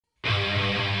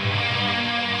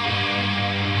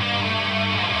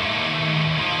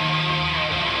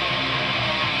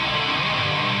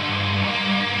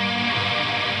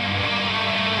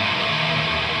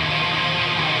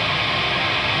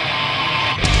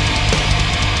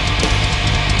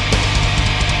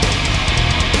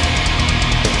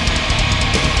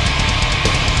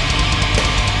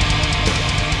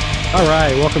All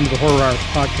right, welcome to the Horror Hours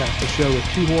podcast, the show with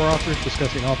two horror authors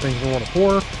discussing all things in the world of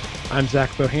horror. I'm Zach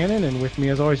Bohannon, and with me,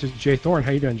 as always, is Jay Thorne. How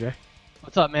you doing, Jay?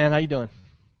 What's up, man? How you doing?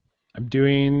 I'm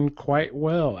doing quite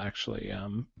well, actually.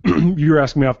 You were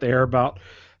asking me off the air about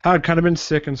how I'd kind of been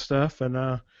sick and stuff,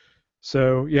 and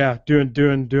so yeah, doing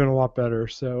a lot better.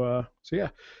 So yeah.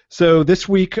 So this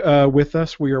week with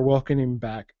us, we are welcoming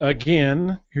back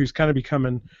again, who's kind of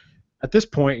becoming. At this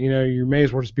point, you may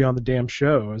as well just be on the damn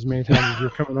show as many times as you're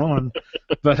coming on.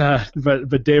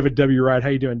 But David W. Wright, how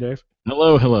you doing, Dave?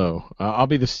 Hello. I'll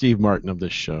be the Steve Martin of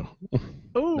this show.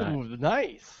 Oh,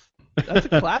 nice. That's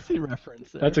a classy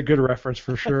reference. There. That's a good reference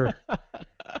for sure.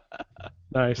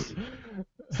 Nice.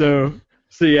 So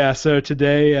yeah. So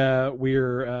today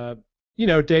we're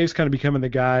Dave's kind of becoming the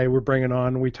guy we're bringing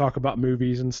on. We talk about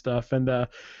movies and stuff, and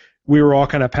we were all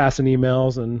kind of passing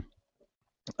emails, and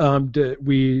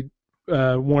we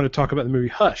want to talk about the movie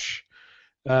Hush.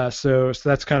 So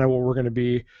that's kind of what we're going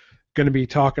to be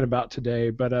talking about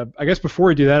today. But I guess before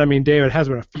we do that, I mean, Dave, it has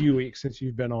been a few weeks since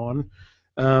you've been on.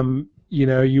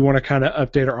 You want to kind of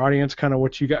update our audience, kind of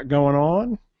what you got going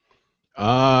on?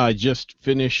 I just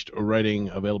finished writing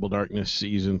Available Darkness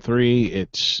Season 3.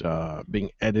 It's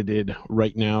being edited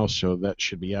right now, so that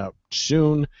should be out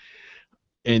soon.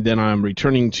 And then I'm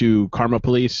returning to Karma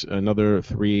Police, another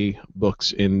 3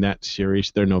 books in that series.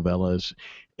 They're novellas.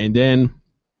 And then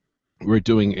we're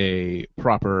doing a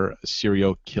proper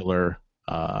serial killer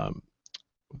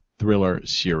thriller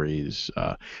series.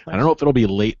 I don't know if it'll be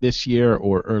late this year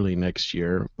or early next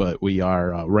year, but we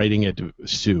are writing it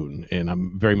soon, and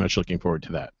I'm very much looking forward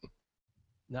to that.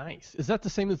 Nice. Is that the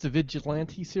same as the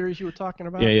Vigilante series you were talking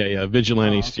about? Yeah.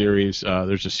 Vigilante series.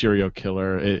 There's a serial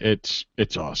killer. It's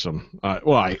awesome.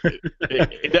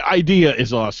 The idea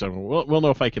is awesome. We'll know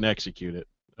if I can execute it.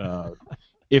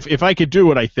 If I could do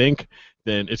what I think,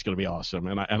 then it's going to be awesome,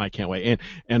 and I can't wait.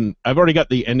 And I've already got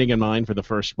the ending in mind for the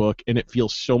first book, and it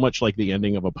feels so much like the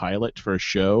ending of a pilot for a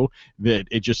show that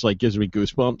it just like gives me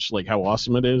goosebumps, like how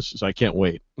awesome it is. So I can't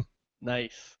wait.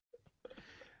 Nice.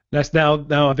 That's now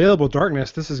Available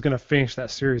Darkness. This is going to finish that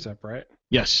series up, right?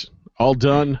 Yes, all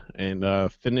done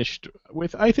and finished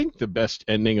with, I think, the best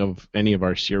ending of any of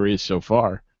our series so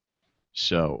far.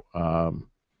 So,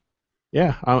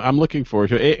 yeah, I'm looking forward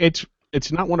to it. It's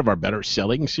not one of our better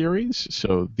selling series,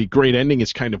 so the great ending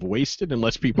is kind of wasted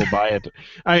unless people buy it.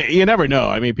 You never know.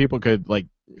 I mean, people could like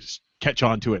catch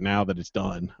on to it now that it's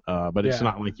done, but it's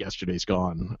not like Yesterday's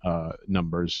Gone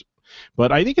numbers.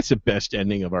 But I think it's the best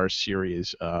ending of our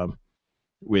series,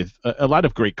 with a lot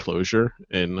of great closure,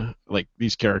 and like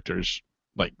these characters,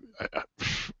 like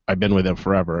I've been with them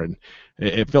forever, and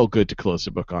it felt good to close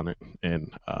the book on it,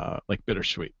 and like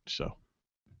bittersweet. So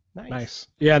nice.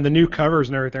 Yeah, and the new covers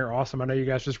and everything are awesome. I know you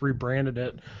guys just rebranded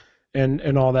it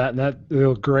and all that, and that they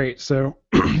look great. So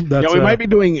that's, we might be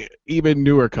doing even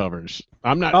newer covers.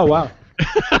 I'm not. Oh wow.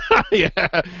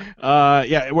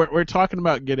 We're talking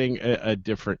about getting a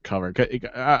different cover.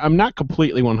 I'm not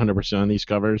completely 100% on these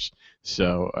covers,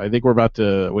 so I think we're about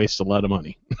to waste a lot of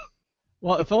money.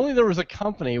 Well, if only there was a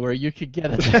company where you could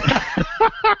get it.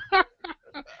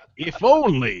 If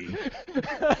only.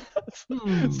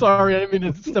 Sorry, I didn't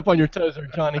mean to step on your toes there,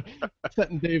 Johnny.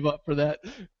 Setting Dave up for that.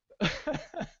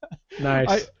 Nice.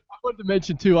 I wanted to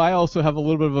mention, too, I also have a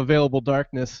little bit of Available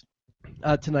Darkness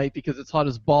tonight because it's hot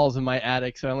as balls in my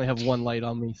attic, so I only have one light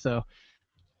on me. So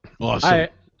awesome.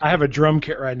 I have a drum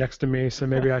kit right next to me, so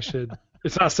maybe I should.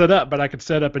 It's not set up, but I could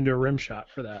set up and do a rim shot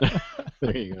for that.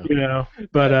 There you go.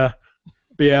 But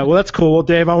yeah, well, that's cool. Well,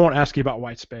 Dave, I won't ask you about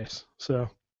White Space, so.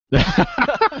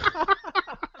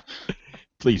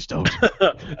 Please don't.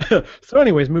 So,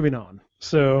 anyways, moving on.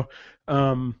 So,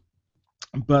 well,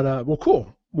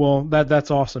 cool. Well,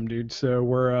 that's awesome, dude. So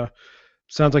we're.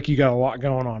 Sounds like you got a lot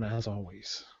going on, as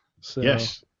always. So,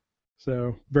 yes.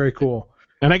 So, very cool.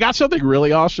 And I got something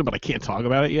really awesome, but I can't talk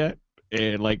about it yet.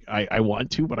 And, like, I want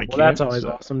to, but I can't. Well, that's always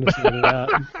awesome to see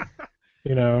that.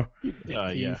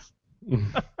 Yeah.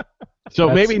 So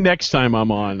maybe next time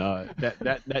I'm on,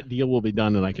 that deal will be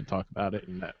done, and I can talk about it,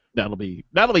 and that'll be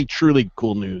truly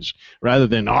cool news, rather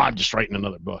than, I'm just writing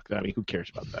another book. I mean, who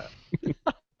cares about that?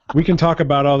 We can talk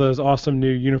about all those awesome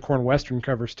new Unicorn Western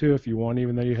covers, too, if you want,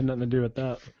 even though you had nothing to do with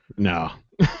that. No.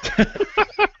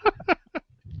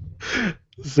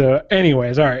 So,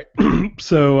 anyways, all right.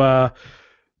 So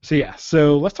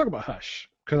let's talk about Hush,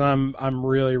 because I'm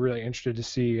really, really interested to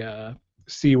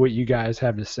see what you guys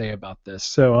have to say about this.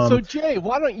 So Jay,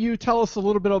 why don't you tell us a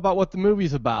little bit about what the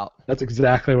movie's about? That's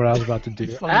exactly what I was about to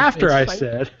do. After I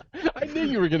said. I knew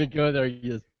you were going to go there.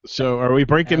 So are we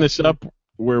breaking this up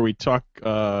where we talk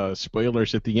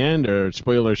spoilers at the end, or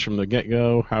spoilers from the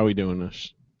get-go? How are we doing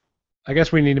this? I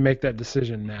guess we need to make that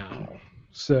decision now.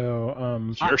 So,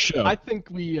 It's your show. I think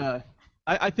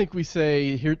we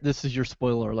say here. This is your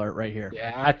spoiler alert right here.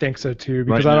 yeah, I think so too,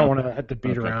 because Right I don't now? want to have to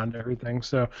beat Okay. around everything.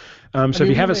 So, I so if mean,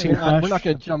 you haven't seen Hush, we're not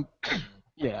going to jump.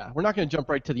 Yeah, we're not going to jump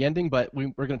right to the ending, but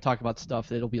we're going to talk about stuff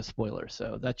that'll be a spoiler.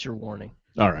 So that's your warning.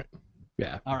 All right.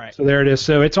 yeah. All right. So there it is.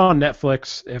 So it's on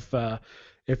Netflix.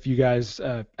 If you guys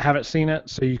haven't seen it,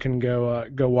 so you can go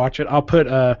watch it. I'll put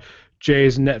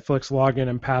Jay's Netflix login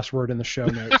and password in the show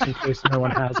notes in case no one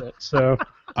has it. So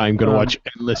I'm going to watch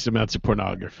endless amounts of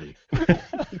pornography.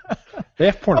 they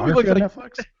have pornography on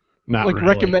Netflix. Not Like really.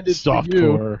 recommended to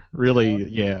Softcore. Really,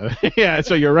 yeah. Yeah,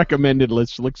 so your recommended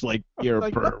list looks like you're a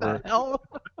Like, what the pervert. hell?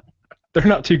 They're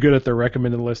not too good at their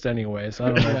recommended list anyways. I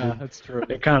don't know. Yeah, that's true.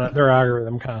 Their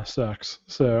algorithm kind of sucks.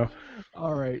 So,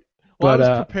 All right. Well, But, I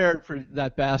was prepared for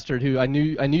that bastard who I knew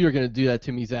you were going to do that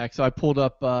to me, Zach. So I pulled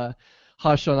up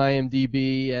Hush on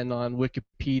IMDb and on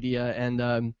Wikipedia,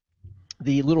 and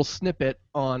the little snippet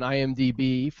on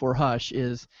IMDb for Hush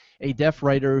is a deaf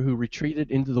writer who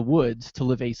retreated into the woods to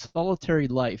live a solitary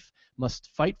life must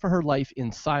fight for her life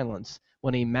in silence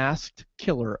when a masked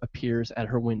killer appears at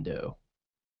her window.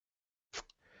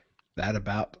 that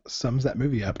about sums that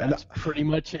movie up. That's pretty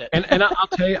much it. And I'll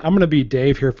tell you, I'm gonna be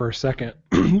Dave here for a second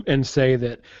and say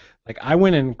that like I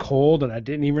went in cold and I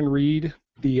didn't even read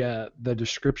the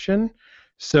description.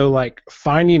 So like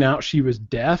finding out she was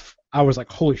deaf, I was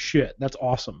like, holy shit, that's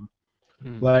awesome.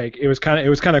 Like it was kind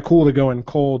of cool to go in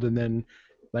cold and then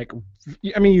like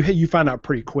I mean you find out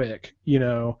pretty quick, you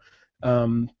know.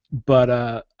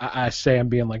 But I say I'm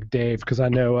being like Dave because I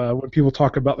know when people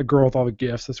talk about the girl with all the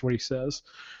gifts, that's what he says.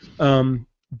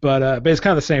 But it's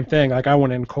kind of the same thing. Like I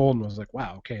went in cold and was like,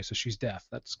 wow, okay, so she's deaf.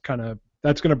 That's gonna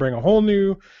bring a whole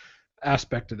new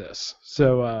aspect to this.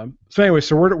 So anyway,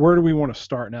 so where do we want to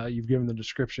start now that you've given the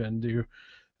description? Do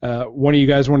one of you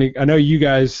guys want to? I know you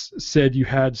guys said you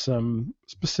had some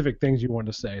specific things you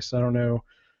wanted to say, so I don't know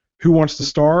who wants to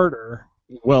start or.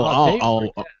 Well,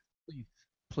 Dave,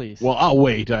 please. Well, I'll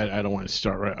wait. I don't want to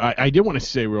start right. I did want to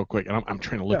say real quick, and I'm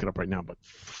trying to look it up right now, but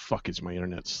fuck, is my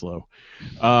internet slow?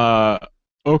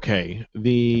 Okay,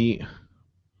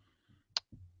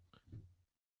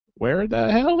 where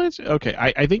the hell is it? Okay,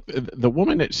 I think the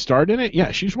woman that starred in it,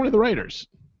 yeah, she's one of the writers.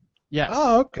 Yes.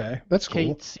 Oh, okay, that's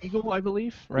cool. Kate Siegel, I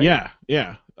believe. Right.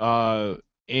 Yeah.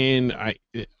 And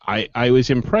I was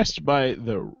impressed by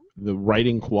the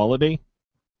writing quality.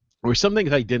 There were some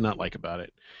things I did not like about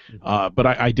it, but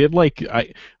I did like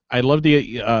I loved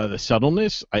the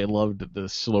subtleness. I loved the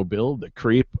slow build, the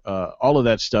creep, all of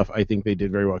that stuff. I think they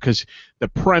did very well because the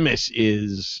premise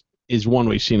is one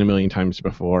we've seen a million times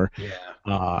before.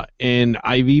 Yeah. And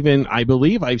I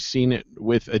believe I've seen it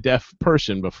with a deaf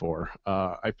person before.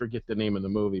 I forget the name of the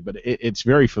movie, but it's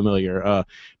very familiar.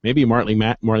 Maybe Marley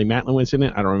Matlin was in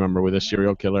it. I don't remember, with a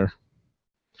serial killer.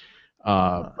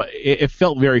 But it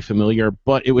felt very familiar,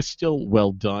 but it was still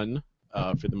well done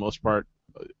for the most part,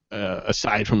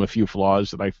 aside from a few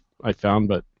flaws that I found.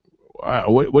 But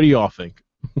what do you all think?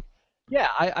 Yeah,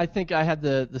 I think I had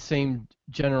the same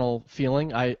general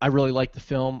feeling. I really liked the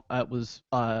film. It was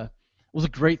a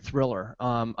great thriller.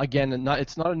 Again,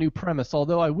 it's not a new premise,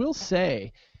 although I will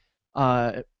say,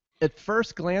 at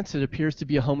first glance, it appears to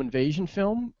be a home invasion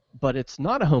film, but it's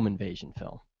not a home invasion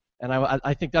film. And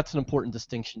I think that's an important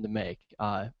distinction to make.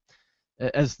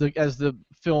 As the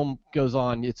film goes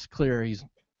on, it's clear he's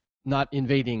not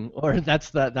invading, or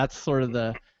that's sort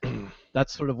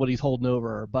of what he's holding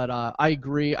over. But I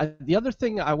agree. The other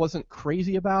thing I wasn't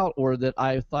crazy about, or that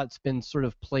I thought's been sort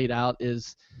of played out,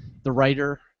 is the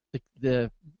writer,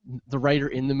 the writer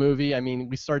in the movie. I mean,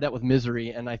 we started out with Misery,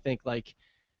 and I think like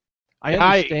I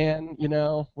understand,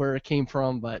 where it came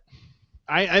from, but.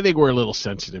 I think we're a little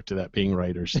sensitive to that, being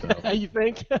writers, though. You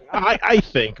think? I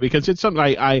think, because it's something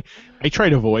I try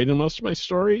to avoid in most of my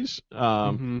stories,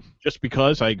 just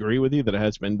because I agree with you that it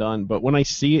has been done. But when I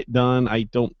see it done, I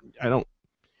don't.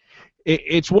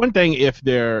 It's one thing if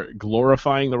they're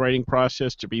glorifying the writing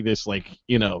process to be this, like,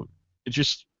 it's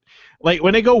just like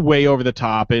when they go way over the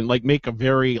top and like make a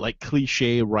very like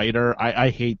cliche writer. I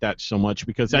hate that so much,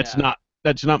 because that's not.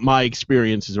 That's not my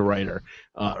experience as a writer.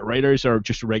 Writers are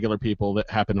just regular people that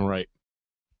happen to write.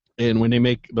 And when they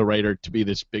make the writer to be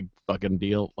this big fucking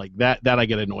deal like that I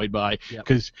get annoyed by,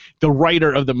 because the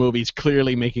writer of the movie is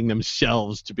clearly making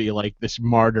themselves to be like this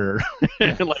martyr,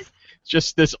 like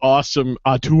just this awesome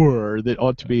auteur that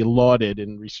ought to be lauded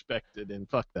and respected, and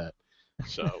fuck that.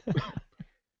 So,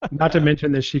 not to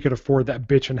mention that she could afford that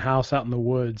bitchin' house out in the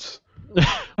woods.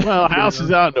 Well, a house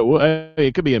is out in the woods.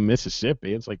 It could be in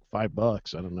Mississippi. It's like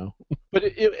 $5. I don't know. But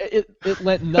it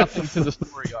lent nothing to the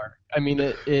story arc. I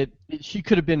mean, she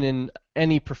could have been in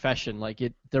any profession. Like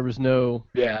there was no,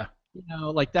 Yeah.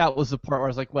 like that was the part where I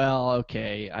was like, well,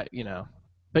 okay,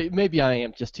 but maybe I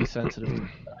am just too sensitive.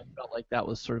 I felt like that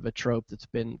was sort of a trope that's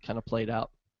been kind of played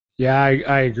out. Yeah,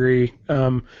 I agree.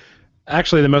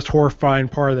 Actually, the most horrifying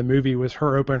part of the movie was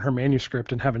her opening her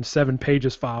manuscript and having 7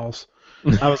 pages files.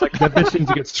 I was like, that bitch needs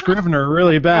to get Scrivener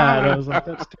really bad. I was like,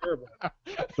 that's terrible.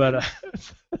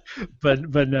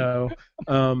 But no.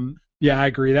 Yeah, I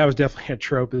agree. That was definitely a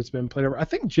trope that's been played over. I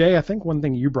think Jay, one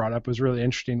thing you brought up was really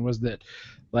interesting was that,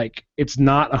 like, it's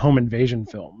not a home invasion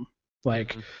film.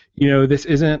 Like, this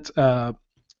isn't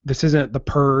The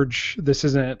Purge. This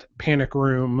isn't Panic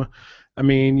Room. I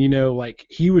mean, like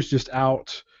he was just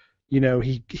out.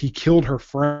 He killed her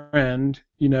friend,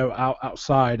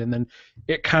 outside, and then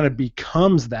it kind of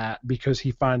becomes that because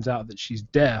he finds out that she's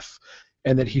deaf,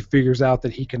 and that he figures out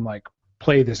that he can like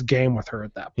play this game with her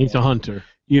at that point. He's a hunter,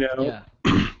 Yeah.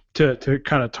 to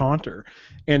kind of taunt her,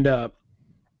 and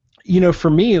for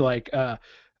me, like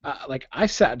I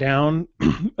sat down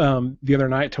the other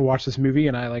night to watch this movie,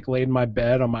 and I like laid in my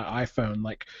bed on my iPhone,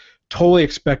 like totally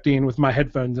expecting with my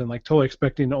headphones in, like totally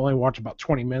expecting to only watch about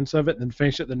 20 minutes of it and then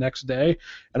finish it the next day.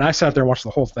 And I sat there and watched the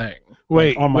whole thing.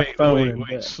 On my phone.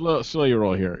 Wait. Slow your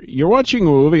roll here. You're watching a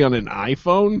movie on an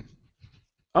iPhone?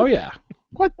 Oh yeah.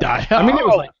 What the hell? I mean, it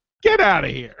was like, get out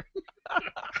of here.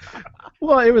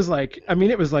 Well, it was like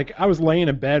I was laying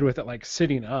in bed with it like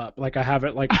sitting up, like I have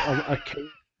it like a case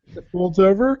that folds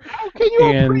over. How can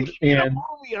you appreciate a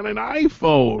movie on an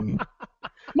iPhone?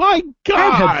 My God.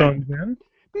 I had headphones in.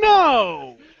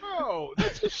 No,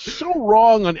 that's just so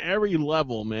wrong on every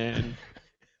level, man.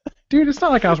 Dude, it's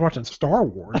not like I was watching Star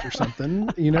Wars or something.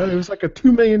 It was like a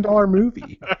 $2 million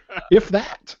movie, if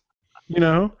that.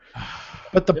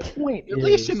 But the point is, at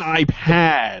least an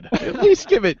iPad. At least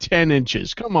give it 10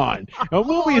 inches. Come on, a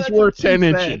movie is worth 10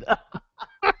 inches.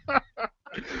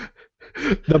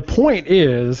 The point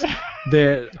is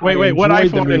that wait. What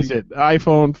iPhone is it?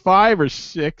 iPhone 5 or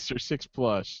 6 or 6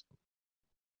 Plus?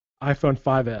 iPhone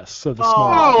 5S, so the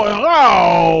small.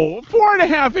 Oh,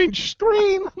 4.5-inch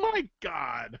screen. My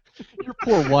God, your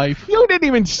poor wife. You didn't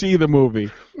even see the movie.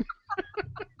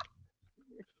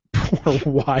 Poor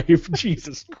wife,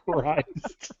 Jesus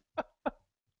Christ.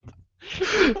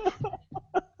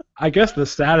 I guess the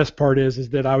saddest part is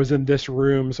that I was in this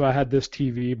room, so I had this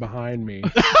TV behind me,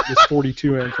 this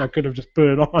 42-inch. I could have just put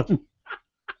it on.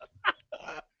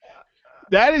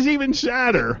 That is even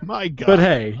sadder. My God. But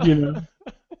hey,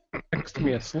 next to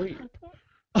me asleep.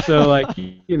 So like,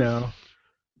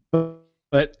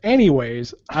 But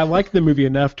anyways, I liked the movie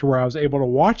enough to where I was able to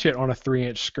watch it on a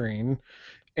 3-inch screen,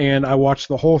 and I watched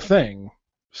the whole thing.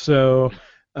 So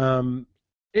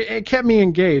it kept me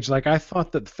engaged. Like I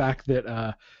thought that the fact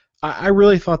that I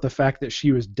really thought the fact that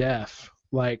she was deaf,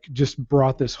 like, just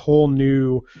brought this whole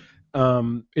new.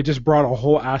 It just brought a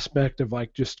whole aspect of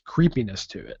like just creepiness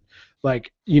to it.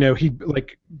 Like, he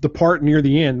like the part near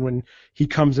the end when he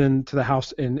comes into the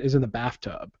house and is in the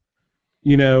bathtub,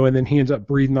 and then he ends up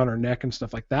breathing on her neck and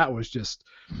stuff like that was just,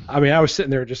 I mean, I was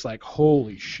sitting there just like,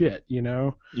 holy shit,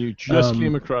 You just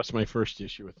came across my first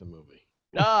issue with the movie.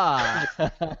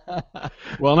 Ah.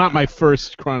 Well, not my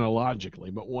first chronologically,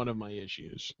 but one of my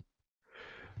issues.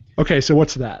 Okay, so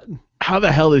what's that? How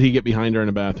the hell did he get behind her in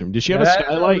the bathroom? Did she have a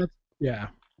skylight? Yeah.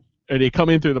 Did he come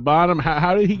in through the bottom?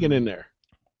 How did he get in there?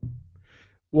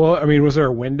 Well, I mean, was there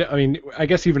a window? I mean, I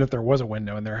guess even if there was a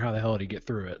window in there, how the hell did he get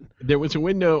through it? There was a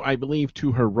window, I believe,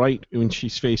 to her right when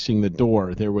she's facing the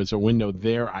door. There was a window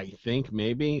there, I think,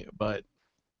 maybe, but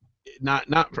not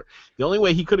for, the only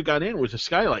way he could have got in was a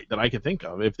skylight that I could think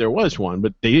of, if there was one,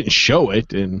 but they didn't show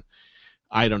it, and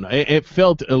I don't know. It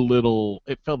felt a little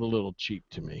cheap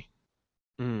to me.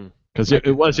 Because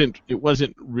it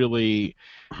wasn't really.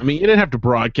 I mean, you didn't have to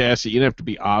broadcast it. You didn't have to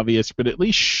be obvious, but at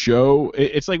least show.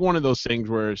 It's like one of those things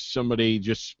where somebody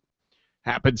just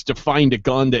happens to find a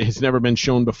gun that has never been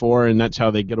shown before, and that's how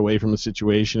they get away from the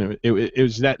situation. It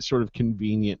was that sort of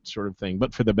convenient sort of thing,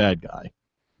 but for the bad guy.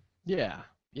 Yeah,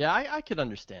 I could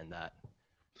understand that.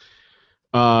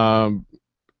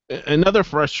 Another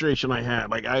frustration I had,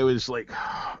 like I was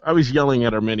yelling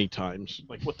at her many times,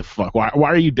 like, what the fuck? Why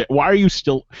are you why are you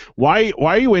still? Why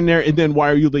are you in there? And then why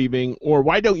are you leaving? Or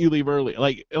why don't you leave early?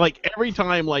 Like every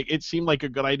time, like it seemed like a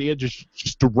good idea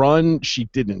just to run. She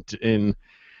didn't, and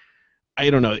I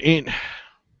don't know. And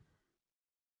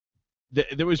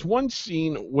there was one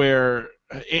scene where,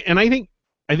 and I think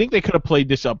they could have played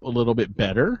this up a little bit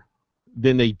better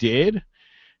than they did,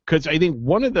 because I think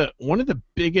one of the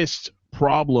biggest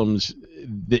problems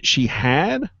that she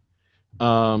had,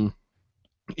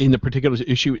 in the particular,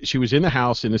 she was in the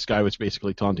house, and this guy was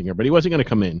basically taunting her, but he wasn't going to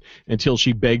come in until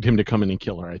she begged him to come in and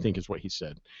kill her, I think is what he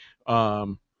said.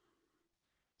 Um,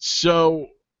 so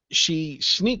she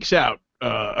sneaks out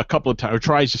a couple of times, or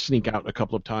tries to sneak out a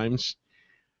couple of times.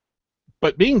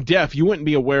 But being deaf, you wouldn't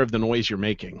be aware of the noise you're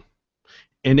making.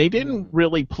 And they didn't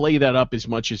really play that up as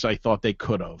much as I thought they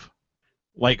could have.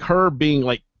 Like her being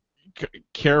like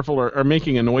careful or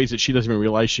making a noise that she doesn't even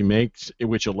realize she makes,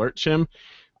 which alerts him.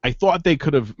 I thought they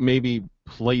could have maybe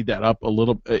played that up a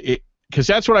little, because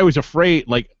that's what I was afraid.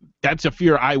 Like that's a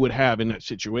fear I would have in that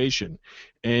situation,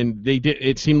 and they did.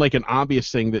 It seemed like an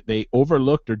obvious thing that they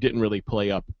overlooked or didn't really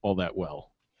play up all that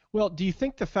well. Well, do you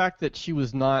think the fact that she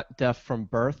was not deaf from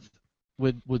birth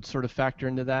would sort of factor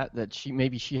into that? That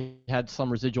she had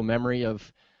some residual memory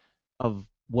of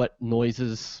what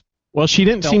noises. Well, she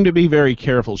didn't seem to be very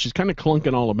careful. She's kind of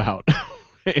clunking all about.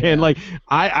 And like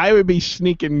I would be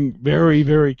sneaking very,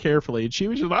 very carefully, and she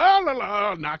was just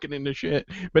knocking into shit.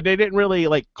 But they didn't really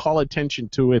like call attention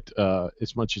to it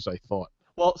as much as I thought.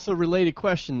 Well, so related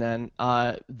question then,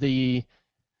 the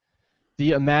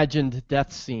imagined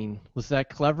death scene, was that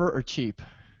clever or cheap?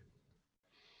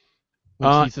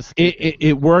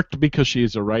 It worked because she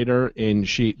is a writer, and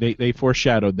they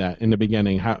foreshadowed that in the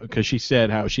beginning, because she said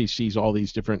how she sees all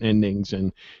these different endings,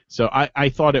 and so I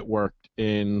thought it worked.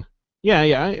 And yeah,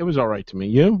 it was all right to me.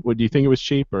 You? Do you think it was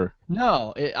cheap or?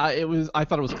 No, I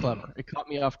thought it was clever. It caught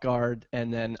me off guard,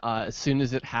 and then as soon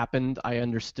as it happened, I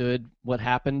understood what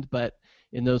happened. But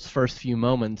in those first few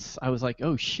moments, I was like,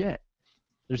 oh shit.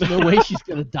 There's no way she's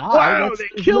gonna die. Wow,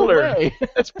 they killed her.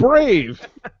 That's brave.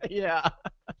 Yeah.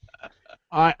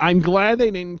 I'm glad they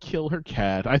didn't kill her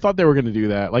cat. I thought they were going to do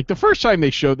that. Like the first time they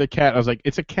showed the cat, I was like,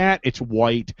 it's a cat, it's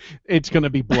white, it's going to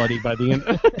be bloody by the end.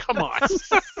 Come on.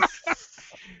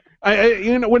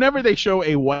 Whenever they show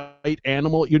a white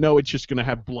animal, it's just going to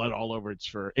have blood all over its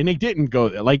fur. And they didn't go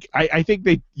there. Like I think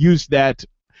they used that.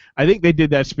 I think they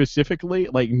did that specifically,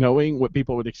 like knowing what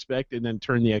people would expect and then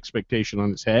turn the expectation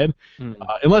on its head.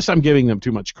 Unless I'm giving them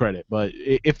too much credit, but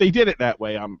if they did it that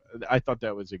way, I thought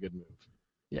that was a good move.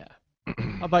 Yeah.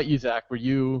 How about you, Zach? Were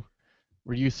you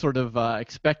sort of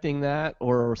expecting that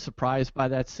or surprised by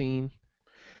that scene?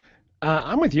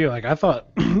 I'm with you. Like I thought.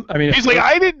 I mean, he's like,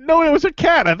 I didn't know it was a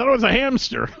cat. I thought it was a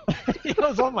hamster. It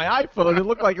was on my iPhone. It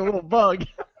looked like a little bug.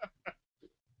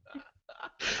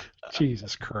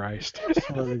 Jesus Christ! I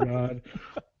swear to God.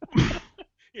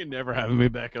 You're never having me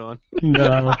back on.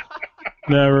 No,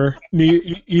 never.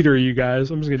 Either of you guys.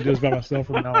 I'm just gonna do this by myself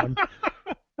from now on.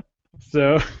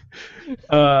 So,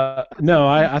 no,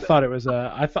 I thought it was.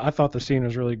 I thought the scene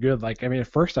was really good. Like, I mean, at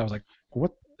first I was like,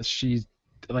 "What? She's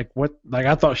like what?" Like,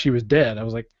 I thought she was dead. I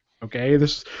was like, "Okay,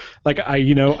 this." Like, I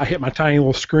hit my tiny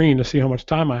little screen to see how much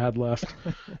time I had left,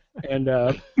 and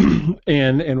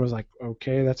and was like,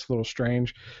 "Okay, that's a little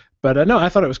strange." But no, I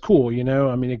thought it was cool.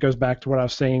 I mean, it goes back to what I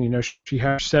was saying. She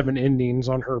has 7 endings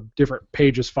on her different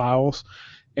pages files,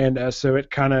 and so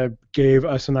it kind of gave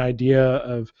us an idea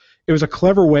of. It was a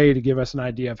clever way to give us an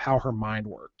idea of how her mind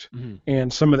worked,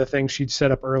 and some of the things she'd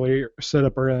set up earlier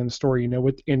in the story.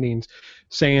 With endings,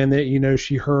 saying that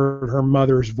she heard her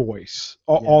mother's voice,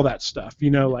 all that stuff.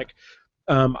 Like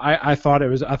I thought it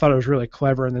was really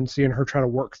clever, and then seeing her try to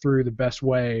work through the best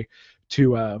way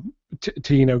to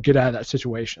get out of that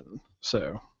situation.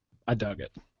 So I dug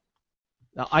it.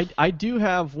 Now I do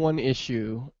have one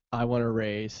issue I want to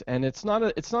raise, and it's not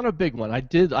a big one.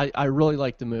 I really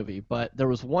liked the movie, but there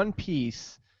was one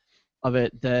piece of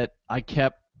it that I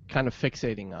kept kind of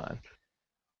fixating on.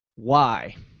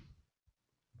 Why?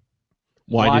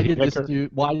 Why did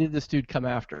this dude come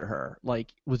after her?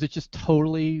 Like, was it just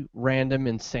totally random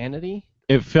insanity?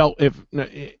 It felt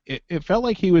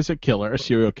like he was a killer, a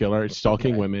serial killer,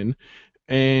 stalking women.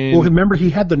 And well, remember he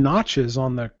had the notches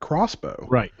on the crossbow,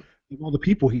 right? All the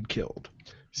people he'd killed.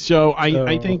 So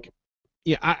I think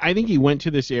he went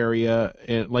to this area,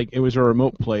 and like it was a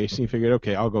remote place, and he figured,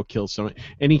 okay, I'll go kill someone.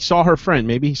 And he saw her friend.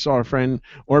 Maybe he saw her friend,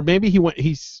 or maybe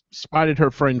he spotted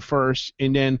her friend first,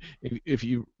 and then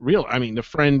the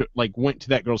friend like went to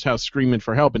that girl's house screaming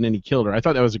for help, and then he killed her. I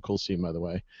thought that was a cool scene, by the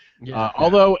way. Yeah.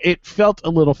 Although it felt a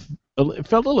little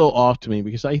off to me,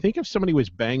 because I think if somebody was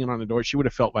banging on the door, she would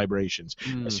have felt vibrations,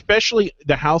 especially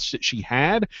the house that she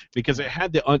had, because it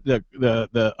had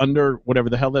the under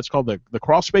whatever the hell that's called, the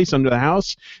crawl space under the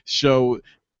house. So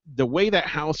the way that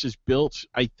house is built,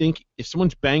 I think if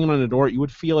someone's banging on the door, you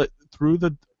would feel it through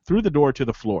the door to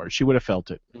the floor. She would have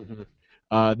felt it.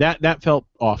 That felt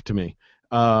off to me.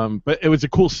 But it was a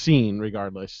cool scene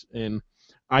regardless, and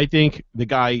I think the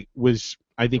guy was.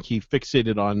 I think he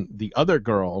fixated on the other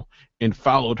girl and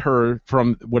followed her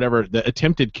from whatever the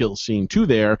attempted kill scene to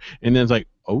there, and then it's like,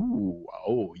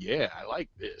 oh yeah, I like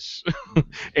this.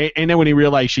 And then when he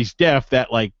realized she's deaf,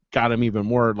 that like got him even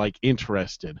more like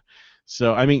interested.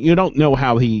 So I mean, you don't know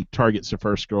how he targets the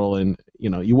first girl, and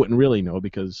you wouldn't really know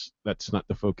because that's not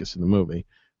the focus of the movie.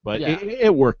 But Yeah.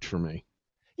 it worked for me.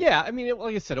 Yeah, I mean,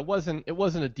 like I said, it wasn't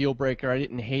a deal breaker. I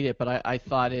didn't hate it, but I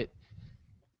thought it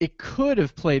could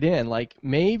have played in. Like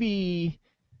maybe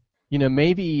he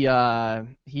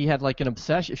had like an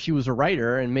obsession. If she was a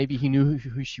writer, and maybe he knew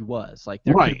who she was. Like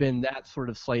there could have Right. been that sort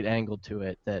of slight angle to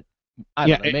it that I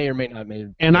Yeah. don't know, may or may not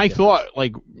made And a I difference. thought,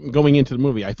 like, going into the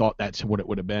movie, I thought that's what it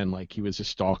would have been. Like, he was a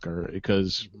stalker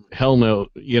because, hell no,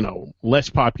 less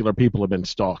popular people have been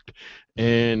stalked.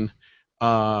 And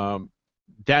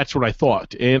that's what I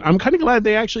thought. And I'm kind of glad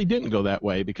they actually didn't go that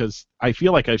way because I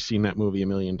feel like I've seen that movie a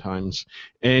million times.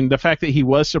 And the fact that he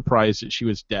was surprised that she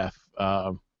was deaf,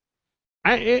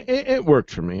 it worked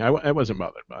for me. I wasn't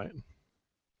bothered by it.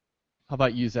 How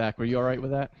about you, Zach? Were you all right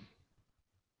with that?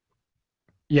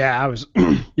 Yeah, I was.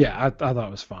 Yeah, I thought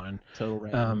it was fine. Total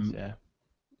randomness, yeah.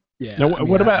 Yeah. Now, I mean,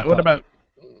 what I about, thought-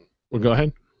 well, go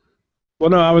ahead. Well,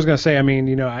 no, I was gonna say. I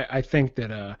mean, I think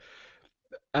that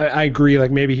I agree.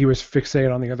 Like maybe he was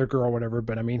fixated on the other girl or whatever,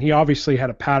 but I mean, he obviously had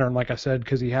a pattern, like I said,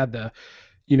 because he had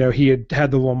he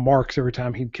had the little marks every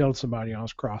time he'd killed somebody on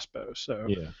his crossbow. So,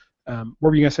 Yeah. what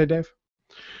were you gonna say, Dave?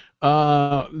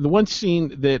 The one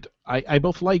scene that I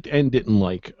both liked and didn't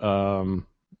like,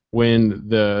 when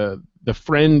the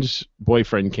friend's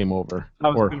boyfriend came over, I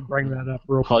was or gonna bring that up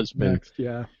real quick husband. next.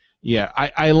 Yeah. Yeah,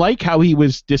 I like how he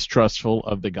was distrustful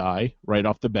of the guy right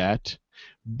off the bat,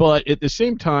 but at the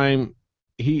same time,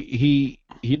 he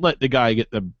let the guy get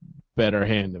the better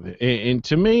hand of it. And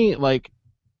to me, like,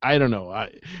 I don't know,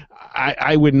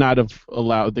 I would not have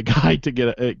allowed the guy to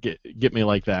get me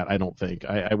like that. I don't think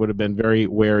I would have been very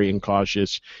wary and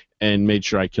cautious and made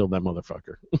sure I killed that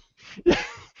motherfucker.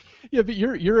 Yeah, but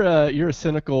you're a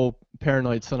cynical,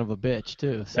 paranoid son of a bitch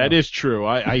too. So. That is true.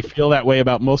 I feel that way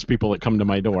about most people that come to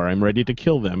my door. I'm ready to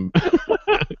kill them.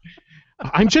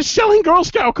 I'm just selling Girl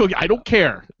Scout cookies. I don't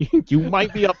care. You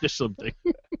might be up to something.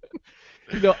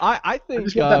 I think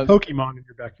Just got that Pokemon in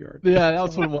your backyard. yeah,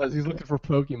 that's what it was. He's looking for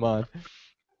Pokemon.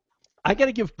 I got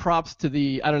to give props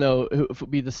to I don't know if it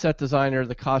would be the set designer,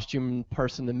 the costume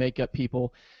person, the makeup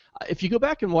people. If you go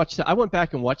back and watch that, I went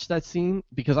back and watched that scene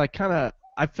because I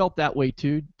felt that way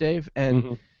too, Dave, and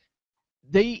Mm-hmm.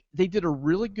 they did a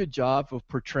really good job of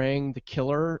portraying the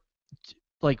killer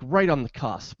like right on the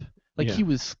cusp. Like Yeah. he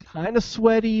was kind of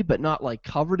sweaty, but not like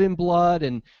covered in blood,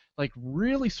 and like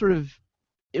really sort of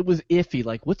it was iffy.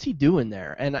 Like what's he doing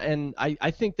there? And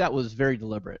I think that was very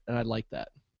deliberate, and I like that.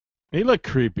 He looked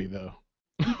creepy though.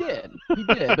 He did,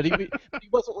 but he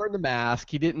wasn't wearing the mask.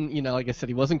 He didn't, like I said,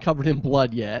 he wasn't covered in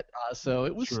blood yet. So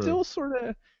it was True. still sort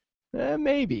of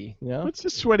maybe, What's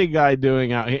this sweaty guy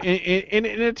doing out here? In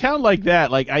a town like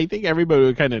that, like I think everybody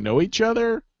would kind of know each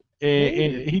other,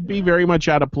 and he'd be very much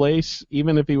out of place,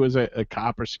 even if he was a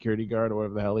cop or security guard or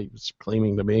whatever the hell he was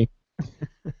claiming to be.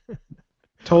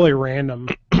 Totally random.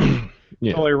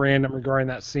 Yeah. Totally random regarding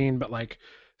that scene, but like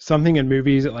something in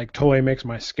movies that like totally makes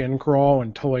my skin crawl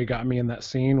and totally got me in that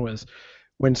scene was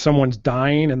when someone's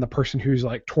dying and the person who's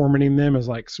like tormenting them is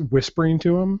like whispering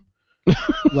to them.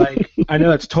 Like I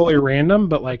know that's totally random,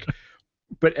 but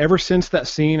ever since that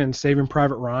scene in Saving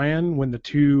Private Ryan, when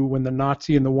the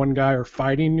Nazi and the one guy are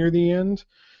fighting near the end,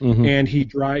 Mhm. and he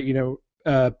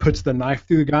puts the knife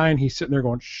through the guy and he's sitting there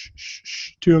going shh shh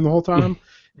shh to him the whole time.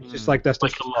 It's just like that's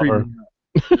Like just a creeping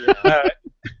me out.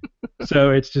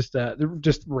 So it's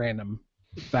just random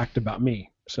fact about me.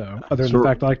 So other than So- the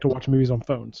fact I like to watch movies on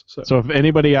phones. So if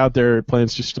anybody out there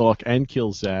plans to stalk and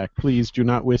kill Zach, please do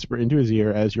not whisper into his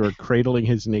ear as you're cradling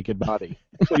his naked body.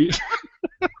 Please.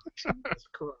 Jesus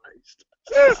Christ.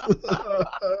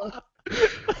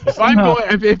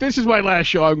 If this is my last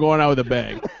show, I'm going out with a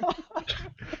bang.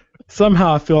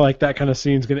 Somehow I feel like that kind of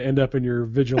scene's going to end up in your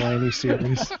vigilante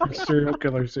series, your serial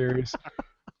killer series.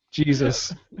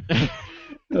 Jesus.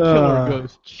 Killer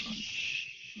goes.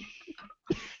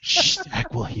 Shh,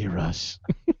 Zach will hear us.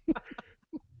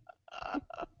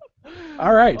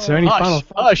 All right. So any final Hush,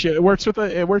 thoughts? hush. It works with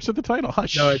the title.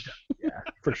 Hush. No, yeah,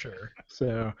 for sure.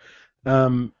 So,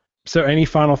 so any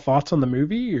final thoughts on the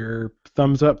movie, or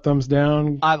thumbs up, thumbs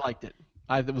down? I liked it.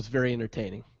 It was very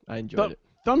entertaining. I enjoyed it.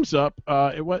 Thumbs up.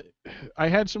 I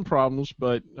had some problems,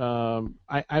 but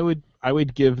I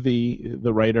would give the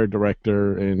writer,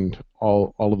 director, and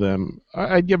all of them.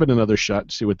 I'd give it another shot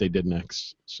to see what they did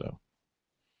next. So.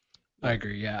 I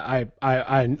agree. Yeah,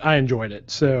 I enjoyed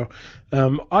it. So,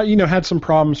 I had some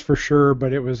problems for sure,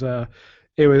 but it was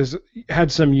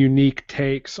had some unique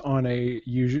takes on a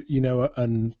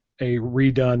a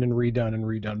redone and redone and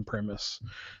redone premise.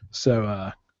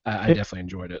 So I definitely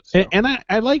enjoyed it. So. And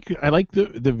I like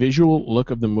the visual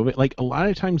look of the movie. Like a lot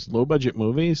of times, low budget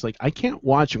movies, like I can't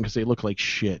watch them because they look like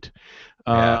shit.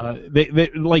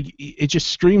 They like it just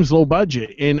screams low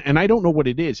budget, and I don't know what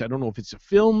it is. I don't know if it's a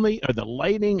film or the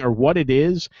lighting or what it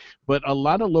is. But a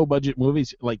lot of low budget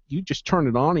movies, like you just turn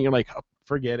it on and you're like, oh,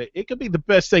 forget it. It could be the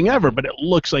best thing ever, but it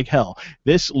looks like hell.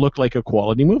 This looked like a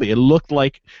quality movie. It looked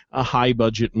like a high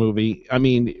budget movie. I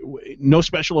mean, no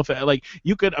special effect. Like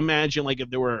you could imagine, like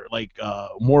if there were like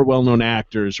more well known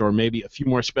actors or maybe a few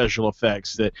more special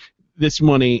effects that. This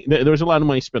money, there was a lot of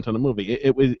money spent on the movie.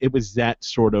 It was that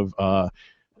sort of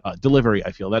delivery.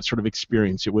 I feel that sort of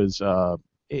experience. It was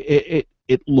it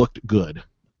looked good.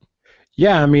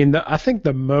 Yeah, I mean, I think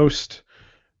the most,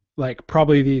 like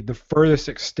probably the furthest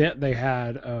extent they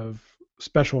had of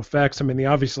special effects. I mean, they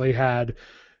obviously had,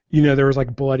 there was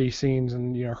like bloody scenes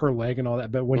and her leg and all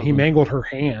that. But when he mangled her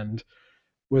hand,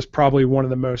 was probably one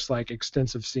of the most like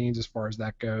extensive scenes as far as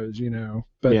that goes.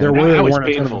 But there really weren't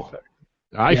a ton of effects.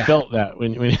 I felt that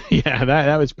when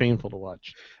that was painful to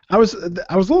watch. I was a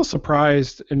little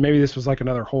surprised, and maybe this was like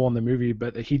another hole in the movie,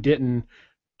 but that he didn't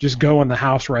just go in the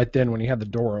house right then when he had the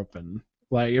door open.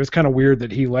 Like it was kind of weird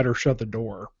that he let her shut the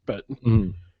door, but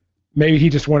maybe he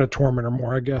just wanted to torment her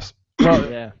more, I guess. Well,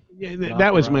 yeah.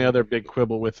 That was my other big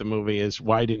quibble with the movie is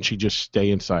why didn't she just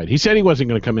stay inside? He said he wasn't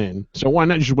going to come in, so why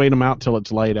not just wait him out till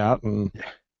it's light out and.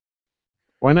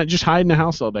 Why not just hide in the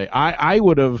house all day? I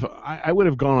would have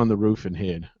gone on the roof and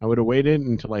hid. I would have waited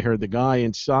until I heard the guy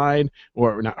inside,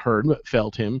 or not heard, but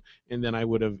felt him, and then I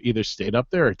would have either stayed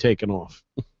up there or taken off.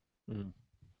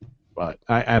 But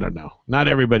I don't know. Not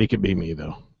everybody can be me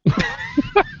though.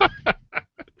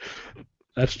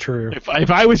 That's true. If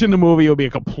I was in the movie, it would be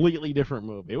a completely different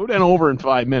movie. It would have been over in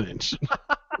 5 minutes.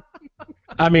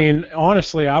 I mean,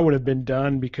 honestly, I would have been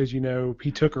done because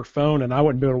he took her phone and I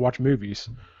wouldn't be able to watch movies.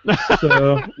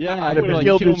 So yeah, I'd have been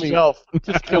killed himself.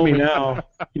 Just kill me now.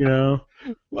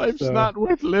 Life's not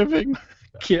worth living.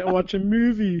 Can't watch a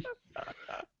movie.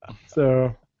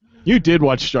 So you did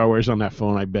watch Star Wars on that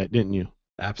phone, I bet, didn't you?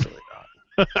 Absolutely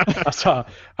not.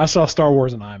 I saw Star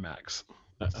Wars in IMAX.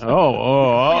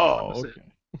 Okay.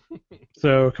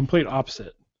 So complete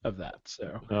opposite of that.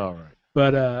 So. All right.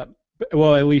 But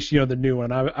well, at least the new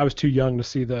one. I was too young to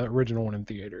see the original one in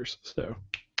theaters. So.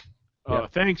 Oh,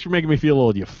 thanks for making me feel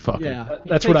old, you fucker. Yeah,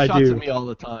 that's what I do. Shots at me all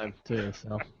the time too. So.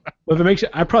 Well, if it makes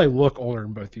I probably look older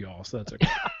than both of y'all, so that's okay.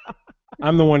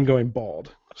 I'm the one going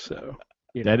bald, so.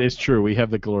 That is true. We have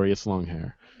the glorious long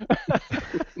hair.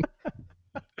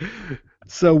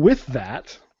 So with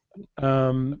that,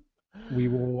 we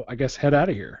will, I guess, head out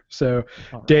of here. So,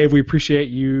 Dave, we appreciate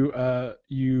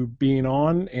you being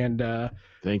on, and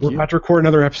thank you. We're about to record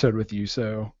another episode with you.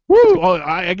 So, woo! Oh,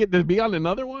 I get to be on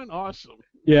another one. Awesome.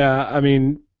 Yeah, I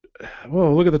mean,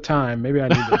 whoa! Look at the time. Maybe I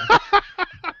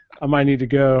might need to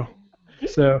go.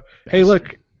 So, hey,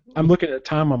 look, I'm looking at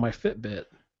time on my Fitbit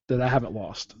that I haven't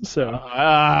lost. So,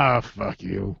 fuck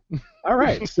you. All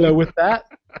right. So with that,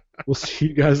 we'll see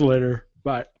you guys later.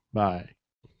 Bye. Bye.